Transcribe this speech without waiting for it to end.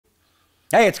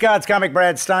Hey, it's God's Comic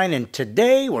Brad Stine, and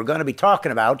today we're going to be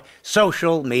talking about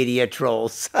social media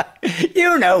trolls.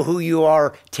 You know who you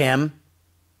are, Tim.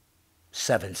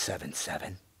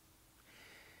 777.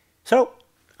 So,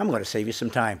 I'm going to save you some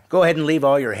time. Go ahead and leave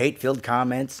all your hate-filled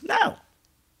comments now.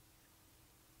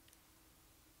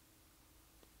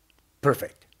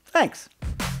 Perfect. Thanks.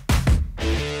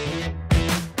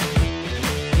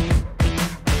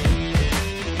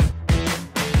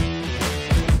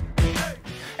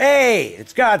 Hey,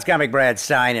 it's God's Comic Brad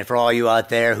Stine, and for all you out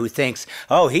there who thinks,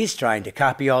 oh, he's trying to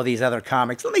copy all these other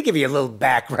comics, let me give you a little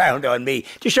background on me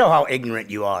to show how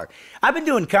ignorant you are. I've been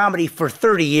doing comedy for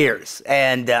 30 years,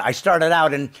 and I started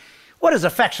out in what is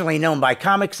affectionately known by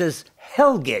comics as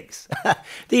hell gigs.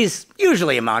 These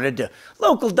usually amounted to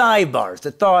local dive bars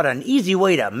that thought an easy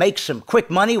way to make some quick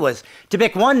money was to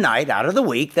pick one night out of the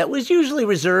week that was usually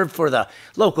reserved for the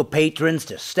local patrons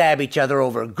to stab each other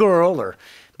over a girl, or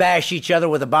bash each other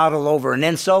with a bottle over an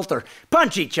insult, or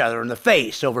punch each other in the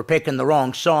face over picking the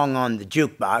wrong song on the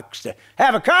jukebox to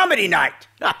have a comedy night.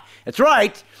 That's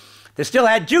right. They still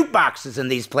had jukeboxes in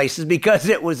these places because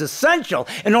it was essential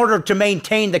in order to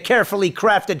maintain the carefully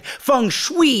crafted feng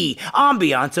shui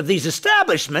ambiance of these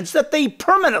establishments that they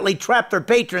permanently trapped their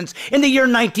patrons in the year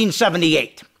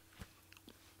 1978.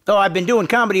 Though I've been doing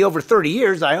comedy over 30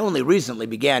 years, I only recently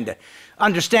began to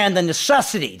understand the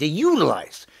necessity to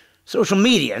utilize social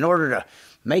media in order to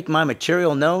make my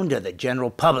material known to the general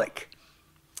public.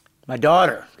 My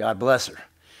daughter, God bless her,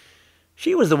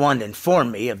 she was the one to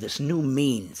inform me of this new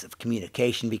means of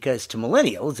communication because to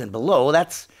millennials and below,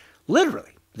 that's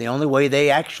literally the only way they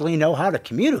actually know how to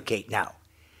communicate now.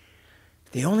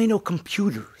 They only know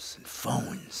computers and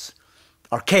phones.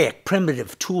 Archaic,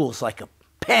 primitive tools like a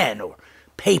pen or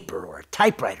paper or a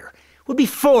typewriter would be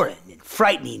foreign and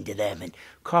frightening to them and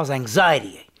cause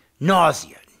anxiety,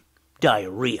 nausea,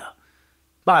 diarrhea.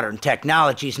 Modern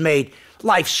technologies made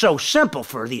life so simple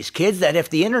for these kids that if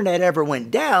the internet ever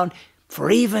went down for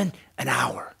even an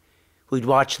hour, we'd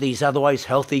watch these otherwise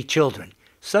healthy children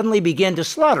suddenly begin to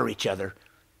slaughter each other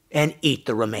and eat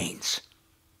the remains.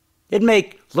 It'd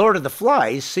make Lord of the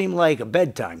Flies seem like a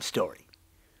bedtime story.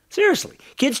 Seriously,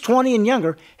 kids 20 and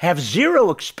younger have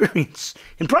zero experience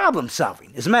in problem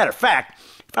solving. As a matter of fact,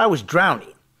 if I was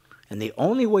drowning and the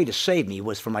only way to save me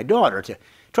was for my daughter to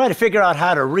try to figure out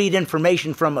how to read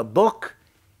information from a book,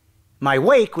 my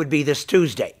wake would be this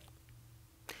Tuesday.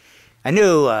 I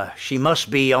knew she must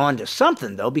be on to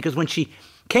something, though, because when she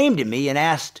came to me and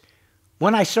asked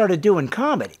when I started doing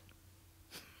comedy,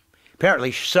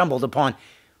 apparently she stumbled upon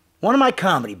one of my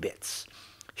comedy bits,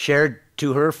 shared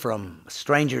to her from a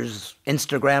stranger's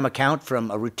Instagram account from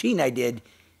a routine I did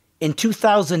in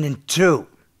 2002.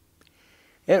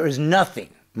 There is nothing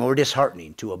more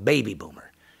disheartening to a baby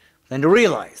boomer than to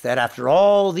realize that after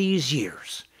all these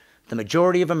years, the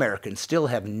majority of Americans still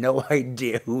have no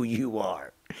idea who you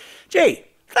are. Gee,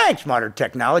 thanks, modern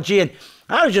technology, and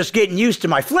I was just getting used to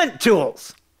my flint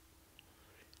tools.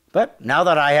 But now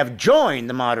that I have joined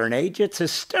the modern age, it's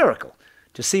hysterical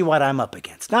to see what I'm up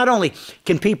against. Not only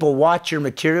can people watch your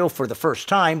material for the first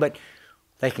time, but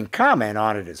they can comment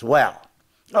on it as well.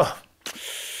 Oh,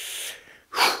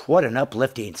 what an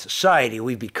uplifting society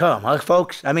we've become, huh,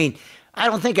 folks? I mean, I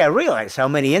don't think I realized how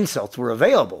many insults were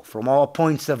available from all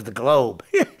points of the globe.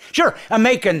 Sure, I'm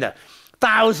making the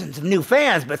thousands of new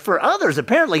fans, but for others,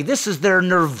 apparently this is their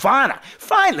nirvana.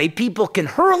 Finally, people can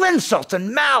hurl insults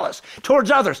and malice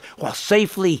towards others while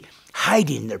safely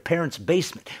hiding in their parents'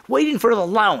 basement, waiting for the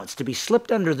allowance to be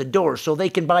slipped under the door so they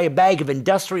can buy a bag of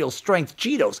industrial-strength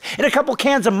Cheetos and a couple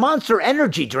cans of Monster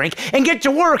Energy drink and get to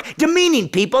work demeaning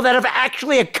people that have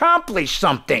actually accomplished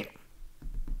something.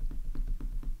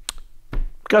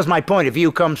 Because my point of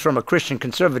view comes from a Christian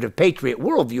conservative patriot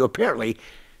worldview, apparently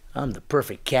I'm the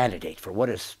perfect candidate for what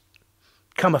has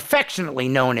come affectionately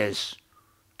known as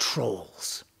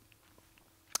trolls.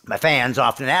 My fans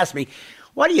often ask me,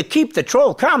 why do you keep the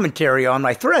troll commentary on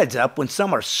my threads up when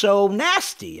some are so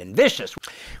nasty and vicious?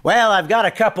 Well, I've got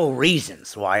a couple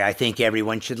reasons why I think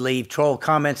everyone should leave troll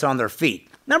comments on their feed.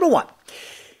 Number one,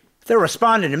 if they're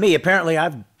responding to me, apparently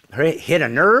I've hit a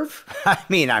nerve. I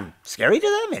mean, I'm scary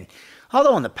to them, and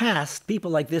although in the past,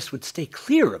 people like this would stay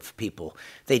clear of people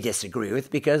they disagree with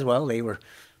because, well, they were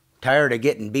tired of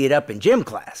getting beat up in gym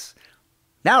class.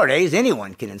 Nowadays,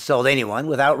 anyone can insult anyone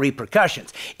without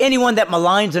repercussions. Anyone that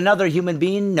maligns another human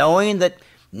being knowing that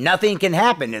nothing can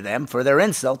happen to them for their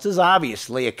insults is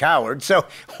obviously a coward. So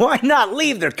why not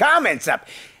leave their comments up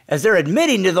as they're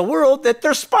admitting to the world that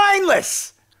they're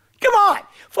spineless? Come on,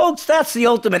 Folks, that's the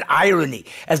ultimate irony,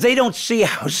 as they don't see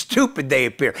how stupid they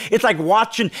appear. It's like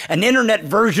watching an internet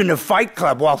version of Fight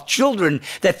Club while children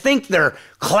that think they're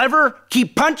clever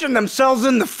keep punching themselves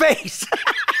in the face.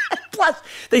 Plus,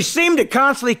 they seem to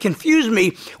constantly confuse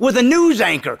me with a news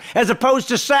anchor as opposed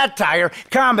to satire,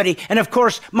 comedy, and of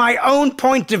course, my own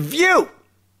point of view.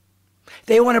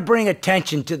 They want to bring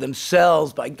attention to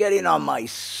themselves by getting on my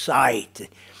site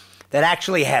that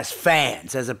actually has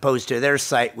fans as opposed to their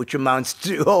site, which amounts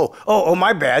to, oh,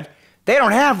 my bad, they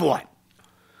don't have one.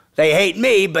 They hate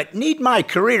me, but need my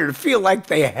career to feel like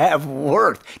they have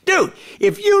worth. Dude,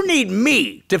 if you need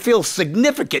me to feel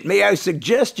significant, may I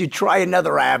suggest you try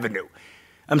another avenue.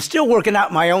 I'm still working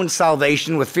out my own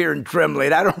salvation with fear and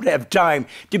trembling. I don't have time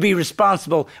to be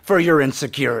responsible for your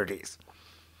insecurities.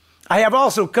 I have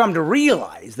also come to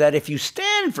realize that if you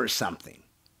stand for something,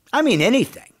 I mean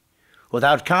anything,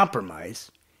 without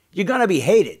compromise, you're going to be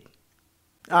hated.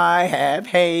 I have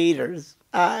haters.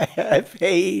 I have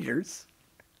haters.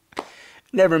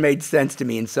 Never made sense to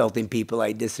me insulting people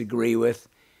I disagree with.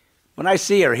 When I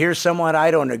see or hear someone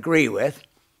I don't agree with,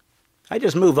 I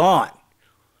just move on.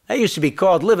 That used to be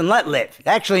called live and let live.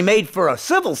 Actually made for a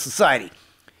civil society.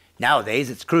 Nowadays,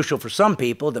 it's crucial for some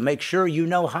people to make sure you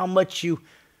know how much you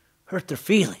hurt their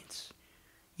feelings,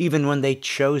 even when they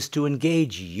chose to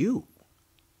engage you.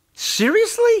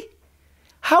 Seriously?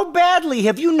 How badly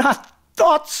have you not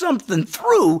thought something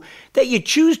through that you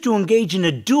choose to engage in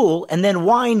a duel and then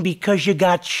whine because you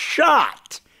got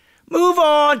shot? Move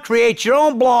on, create your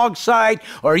own blog site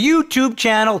or YouTube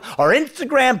channel or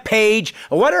Instagram page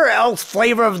or whatever else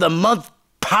flavor of the month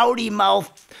pouty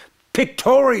mouth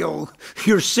pictorial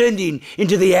you're sending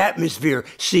into the atmosphere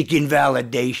seeking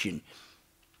validation.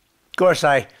 Of course,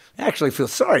 I actually feel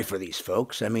sorry for these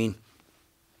folks. I mean,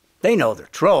 they know they're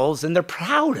trolls and they're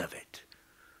proud of it.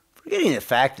 Forgetting the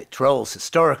fact that trolls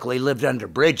historically lived under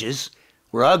bridges,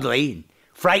 were ugly and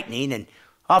frightening, and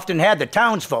often had the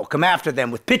townsfolk come after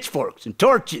them with pitchforks and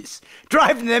torches,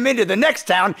 driving them into the next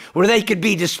town where they could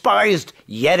be despised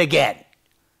yet again.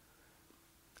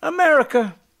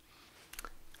 America,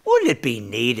 wouldn't it be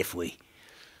neat if we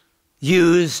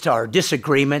used our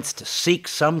disagreements to seek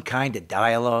some kind of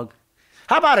dialogue?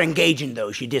 How about engaging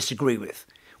those you disagree with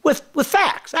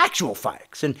facts, actual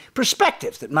facts, and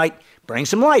perspectives that might bring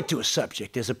some light to a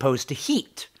subject as opposed to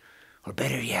heat? Or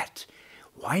better yet,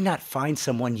 why not find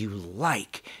someone you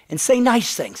like and say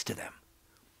nice things to them?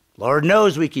 Lord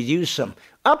knows we could use some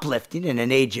uplifting in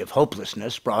an age of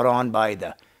hopelessness brought on by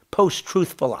the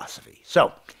post-truth philosophy.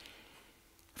 So,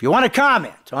 if you want to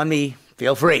comment on me,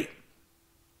 feel free.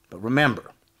 But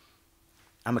remember,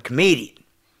 I'm a comedian.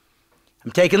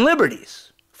 I'm taking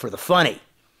liberties for the funny.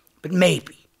 But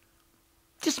maybe,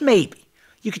 just maybe,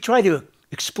 you could try to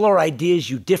explore ideas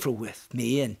you differ with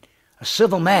me in a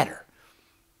civil manner.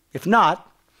 If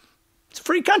not, it's a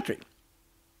free country.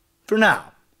 For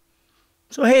now.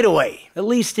 So hate away, at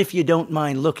least if you don't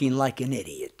mind looking like an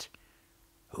idiot.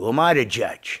 Who am I to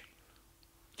judge?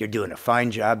 You're doing a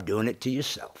fine job doing it to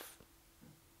yourself.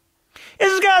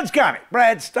 This is God's Comic,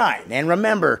 Brad Stine. And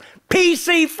remember,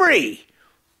 PC free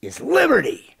is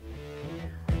liberty.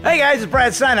 Hey guys, it's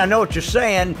Brad Stine. I know what you're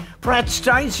saying. Brad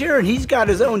Stine's here and he's got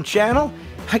his own channel.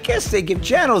 I guess they give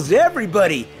channels to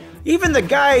everybody. Even the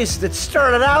guys that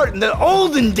started out in the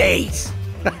olden days.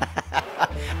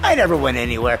 I never went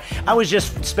anywhere. I was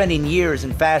just spending years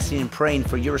in fasting and praying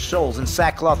for your souls in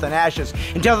sackcloth and ashes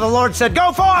until the Lord said,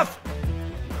 "Go forth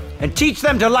and teach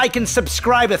them to like and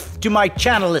subscribeth to my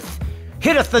channeleth,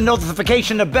 hitteth the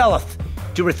notification belleth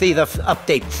to receive the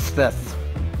updates."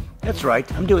 That's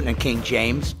right, I'm doing it in King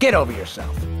James. Get over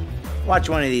yourself. Watch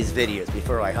one of these videos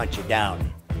before I hunt you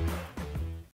down.